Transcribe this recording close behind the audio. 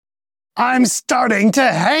I'm starting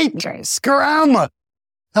to hate Scrum.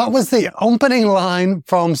 That was the opening line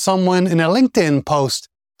from someone in a LinkedIn post,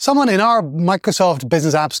 someone in our Microsoft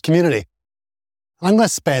Business Apps community. I'm going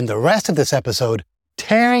to spend the rest of this episode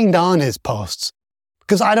tearing down his posts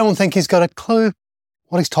because I don't think he's got a clue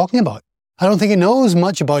what he's talking about. I don't think he knows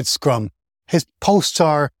much about Scrum. His posts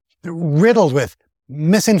are riddled with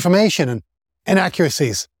misinformation and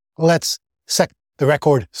inaccuracies. Let's set the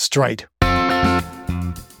record straight.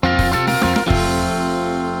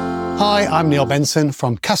 Hi, I'm Neil Benson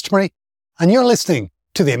from Customery, and you're listening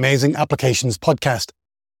to the Amazing Applications Podcast.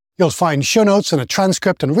 You'll find show notes and a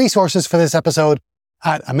transcript and resources for this episode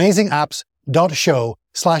at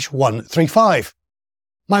amazingapps.show/135.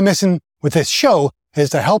 My mission with this show is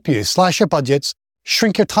to help you slash your budgets,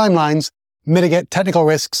 shrink your timelines, mitigate technical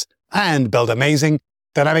risks, and build amazing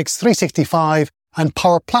Dynamics 365 and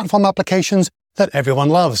Power Platform applications that everyone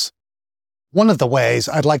loves. One of the ways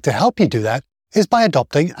I'd like to help you do that is by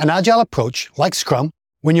adopting an agile approach like Scrum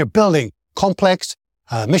when you're building complex,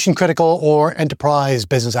 mission-critical or enterprise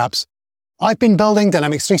business apps. I've been building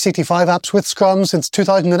Dynamics 365 apps with Scrum since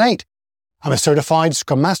 2008. I'm a certified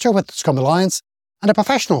Scrum Master with Scrum Alliance and a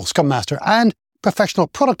professional Scrum Master and professional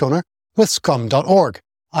product owner with Scrum.org.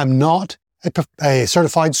 I'm not a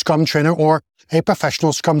certified Scrum trainer or a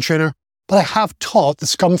professional Scrum trainer, but I have taught the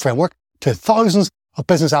Scrum framework to thousands of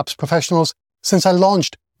business apps professionals since I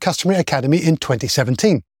launched Customer Academy in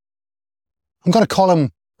 2017. I'm going to call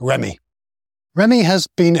him Remy. Remy has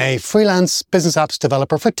been a freelance business apps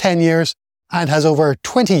developer for 10 years and has over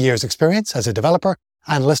 20 years experience as a developer,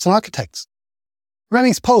 analyst and architect.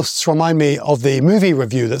 Remy's posts remind me of the movie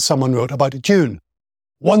review that someone wrote about Dune.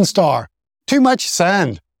 1 star, too much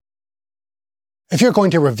sand. If you're going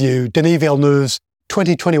to review Denis Villeneuve's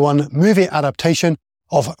 2021 movie adaptation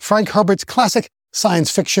of Frank Herbert's classic science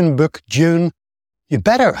fiction book Dune, you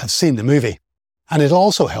better have seen the movie, and it'll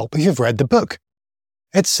also help if you've read the book.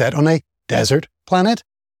 It's set on a desert planet,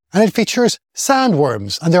 and it features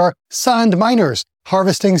sandworms, and there are sand miners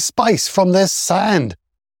harvesting spice from this sand.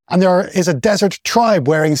 And there is a desert tribe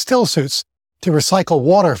wearing still suits to recycle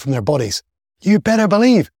water from their bodies. You better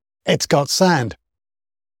believe it's got sand.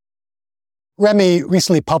 Remy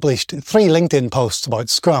recently published 3 LinkedIn posts about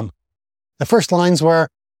Scrum. The first lines were,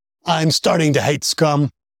 "I'm starting to hate Scrum.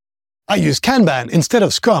 I use Kanban instead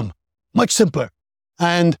of Scrum. Much simpler."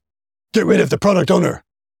 And "get rid of the product owner."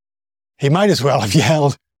 He might as well have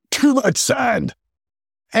yelled, "too much sand."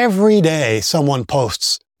 Every day someone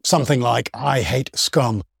posts something like, "I hate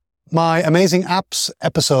Scrum." My Amazing Apps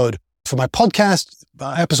episode for my podcast,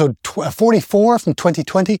 episode 44 from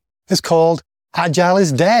 2020, is called Agile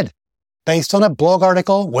is Dead, based on a blog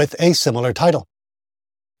article with a similar title.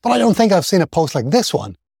 But I don't think I've seen a post like this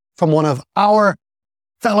one from one of our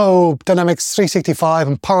fellow Dynamics 365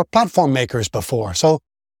 and Power Platform makers before. So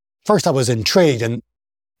first I was intrigued and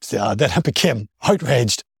then I became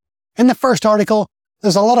outraged. In the first article,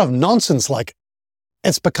 there's a lot of nonsense like,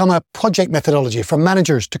 it's become a project methodology for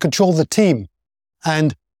managers to control the team,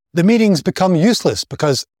 and the meetings become useless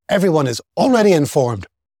because everyone is already informed.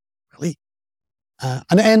 Really?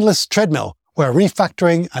 An endless treadmill where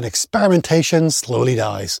refactoring and experimentation slowly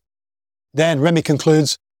dies. Then Remy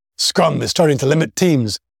concludes, Scrum is starting to limit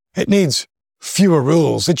teams. It needs fewer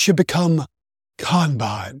rules. It should become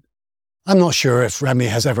Kanban. I'm not sure if Remy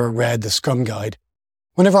has ever read the Scrum Guide.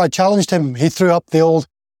 Whenever I challenged him, he threw up the old,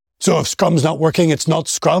 "so if Scrum's not working, it's not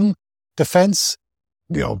Scrum" defense.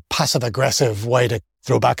 Passive-aggressive way to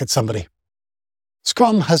throw back at somebody.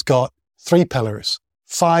 Scrum has got 3 pillars,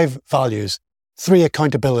 5 values, 3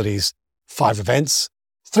 accountabilities, 5 events,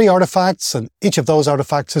 3 artifacts, and each of those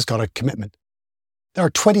artifacts has got a commitment. There are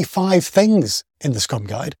 25 things in the Scrum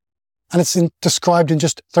Guide, and it's described in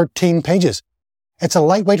just 13 pages. It's a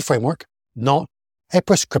lightweight framework, not a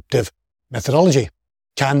prescriptive methodology.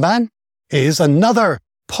 Kanban is another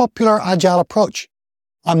popular agile approach.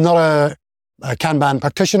 I'm not a Kanban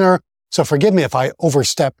practitioner, so forgive me if I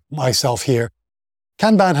overstep myself here.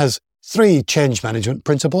 Kanban has 3 change management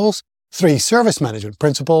principles, 3 service management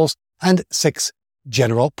principles, and 6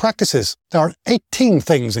 general practices. There are 18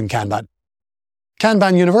 things in Kanban.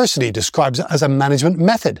 Kanban University describes it as a management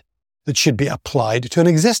method that should be applied to an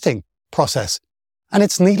existing process, and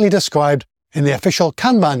it's neatly described in the official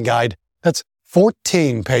Kanban guide that's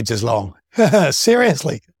 14 pages long.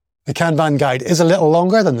 Seriously, the Kanban guide is a little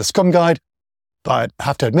longer than the Scrum guide, but I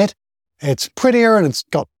have to admit, it's prettier and it's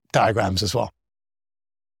got diagrams as well.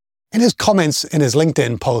 In his comments in his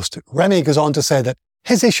LinkedIn post, Remy goes on to say that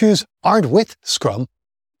his issues aren't with Scrum,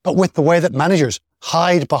 but with the way that managers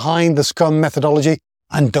hide behind the Scrum methodology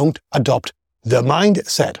and don't adopt the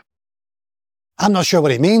mindset. I'm not sure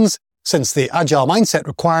what he means, since the agile mindset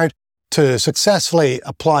required to successfully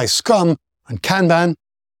apply Scrum and Kanban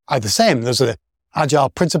are the same. Those are the agile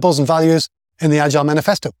principles and values in the Agile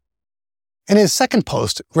Manifesto. In his second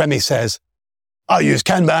post, Remy says, "I'll use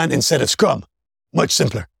Kanban instead of Scrum. Much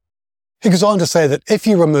simpler." He goes on to say that if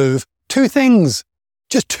you remove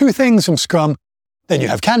just two things from Scrum, then you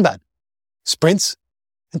have Kanban: sprints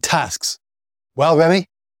and tasks. Well, Remy,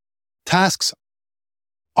 tasks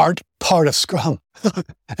aren't part of Scrum.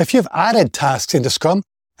 If you've added tasks into Scrum,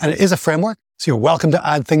 and it is a framework, so you're welcome to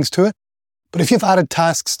add things to it, but if you've added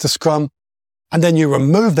tasks to Scrum and then you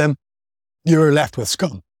remove them, you're left with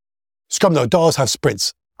Scrum. Scrum, though, does have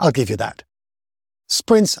sprints. I'll give you that.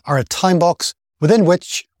 Sprints are a time box within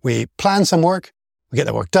which we plan some work, we get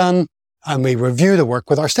the work done, and we review the work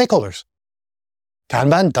with our stakeholders.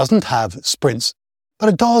 Kanban doesn't have sprints, but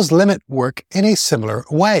it does limit work in a similar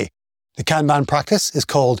way. The Kanban practice is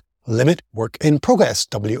called Limit Work in Progress,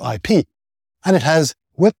 WIP, and it has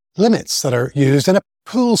WIP limits that are used in a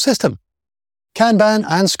pool system. Kanban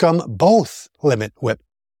and Scrum both limit WIP.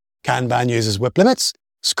 Kanban uses WIP limits.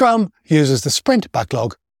 Scrum uses the sprint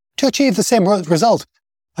backlog to achieve the same result,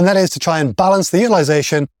 and that is to try and balance the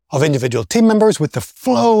utilization of individual team members with the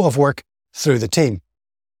flow of work through the team.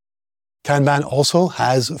 Kanban also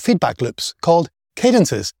has feedback loops called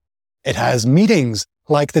cadences. It has meetings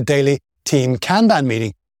like the daily team Kanban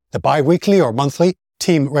meeting, the bi-weekly or monthly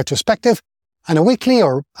team retrospective, and a weekly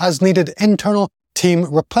or as needed internal team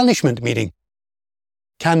replenishment meeting.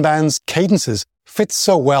 Kanban's cadences fit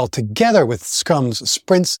so well together with Scrum's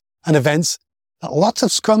sprints and events that lots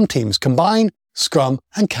of Scrum teams combine Scrum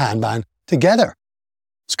and Kanban together.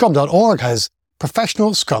 Scrum.org has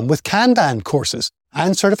professional Scrum with Kanban courses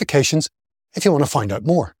and certifications if you want to find out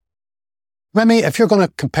more. Remy, if you're going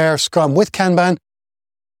to compare Scrum with Kanban,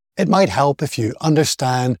 it might help if you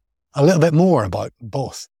understand a little bit more about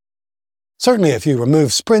both. Certainly, if you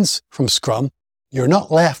remove sprints from Scrum, you're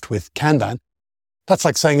not left with Kanban. That's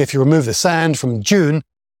like saying if you remove the sand from Dune,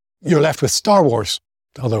 you're left with Star Wars,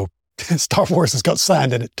 although Star Wars has got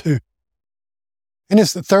sand in it too. In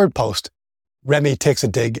his third post, Remy takes a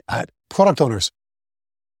dig at product owners.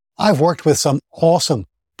 I've worked with some awesome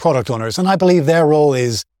product owners, and I believe their role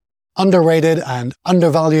is underrated and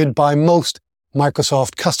undervalued by most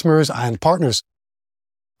Microsoft customers and partners.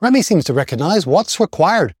 Remy seems to recognize what's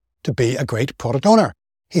required to be a great product owner.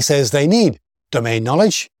 He says they need domain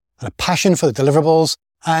knowledge and a passion for the deliverables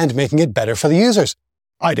and making it better for the users.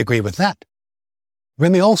 I'd agree with that.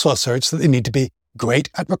 Remy also asserts that they need to be great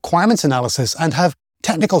at requirements analysis and have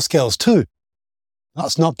technical skills too.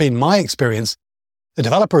 That's not been my experience. The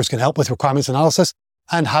developers can help with requirements analysis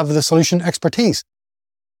and have the solution expertise.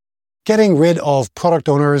 Getting rid of product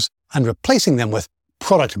owners and replacing them with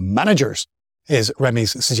product managers is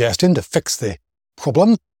Remy's suggestion to fix the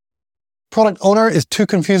problem. Product owner is too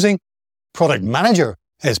confusing. Product manager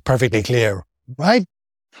is perfectly clear, right?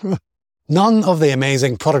 None of the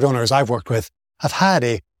amazing product owners I've worked with have had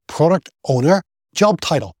a product owner job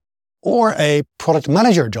title or a product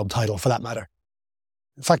manager job title for that matter.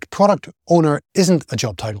 In fact, product owner isn't a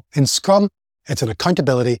job title. In Scrum, it's an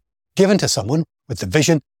accountability given to someone with the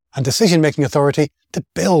vision and decision-making authority to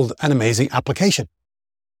build an amazing application.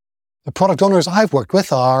 The product owners I've worked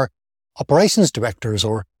with are operations directors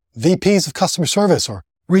or VPs of customer service or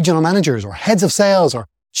regional managers or heads of sales or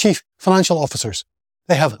chief financial officers.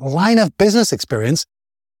 They have line of business experience,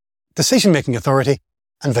 decision-making authority,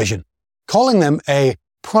 and vision. Calling them a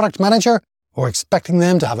product manager or expecting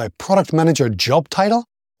them to have a product manager job title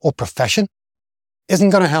or profession isn't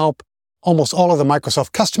going to help almost all of the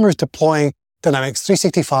Microsoft customers deploying Dynamics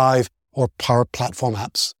 365 or Power Platform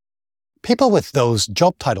apps. People with those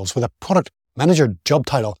job titles, with a product manager job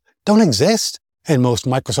title, don't exist in most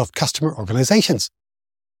Microsoft customer organizations.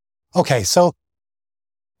 Okay, so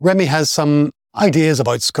Remy has some ideas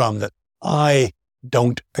about Scrum that I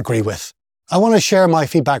don't agree with. I want to share my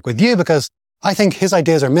feedback with you because I think his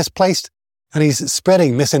ideas are misplaced and he's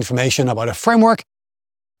spreading misinformation about a framework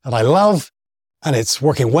that I love, and it's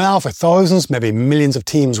working well for thousands, maybe millions of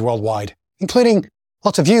teams worldwide, including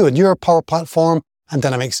lots of you and your Power Platform and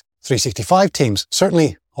Dynamics 365 teams,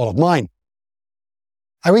 certainly all of mine.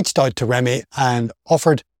 I reached out to Remy and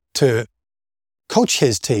offered to coach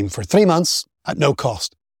his team for 3 months at no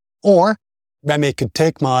cost. Or Remy could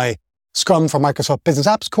take my Scrum for Microsoft Business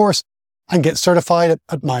Apps course and get certified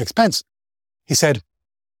at my expense. He said,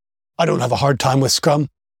 "I don't have a hard time with Scrum.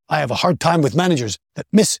 I have a hard time with managers that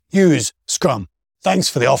misuse Scrum. Thanks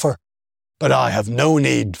for the offer, but I have no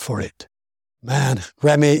need for it." Man,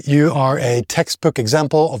 Remy, you are a textbook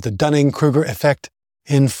example of the Dunning-Kruger effect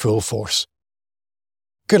in full force.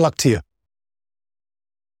 Good luck to you.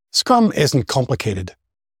 Scrum isn't complicated,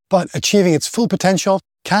 but achieving its full potential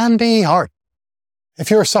can be hard.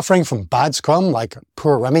 If you're suffering from bad Scrum, like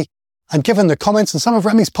poor Remy, and given the comments in some of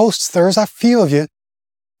Remy's posts, there's a few of you.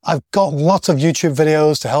 I've got lots of YouTube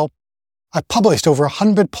videos to help. I've published over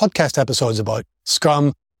 100 podcast episodes about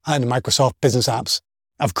Scrum and Microsoft Business Apps.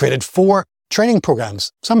 I've created 4 training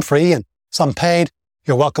programs, some free and some paid.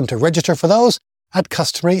 You're welcome to register for those at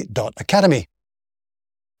customary.academy.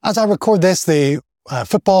 As I record this, the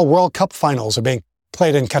Football World Cup finals are being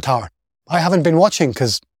played in Qatar. I haven't been watching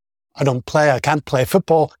because I can't play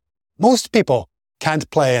football. Most people can't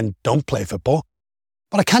play and don't play football.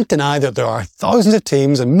 But I can't deny that there are thousands of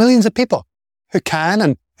teams and millions of people who can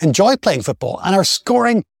and enjoy playing football and are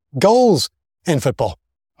scoring goals in football.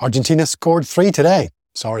 Argentina scored 3 today.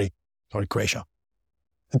 Sorry, Croatia.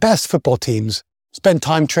 The best football teams spend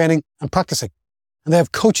time training and practicing, and they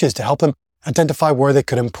have coaches to help them identify where they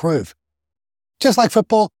could improve. Just like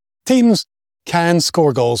football, teams can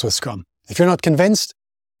score goals with Scrum. If you're not convinced,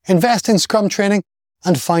 invest in Scrum training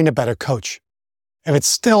and find a better coach. If it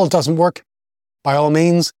still doesn't work, by all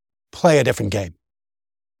means, play a different game.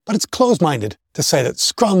 But it's close-minded to say that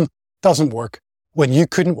Scrum doesn't work when you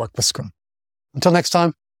couldn't work with Scrum. Until next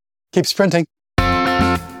time, keep sprinting.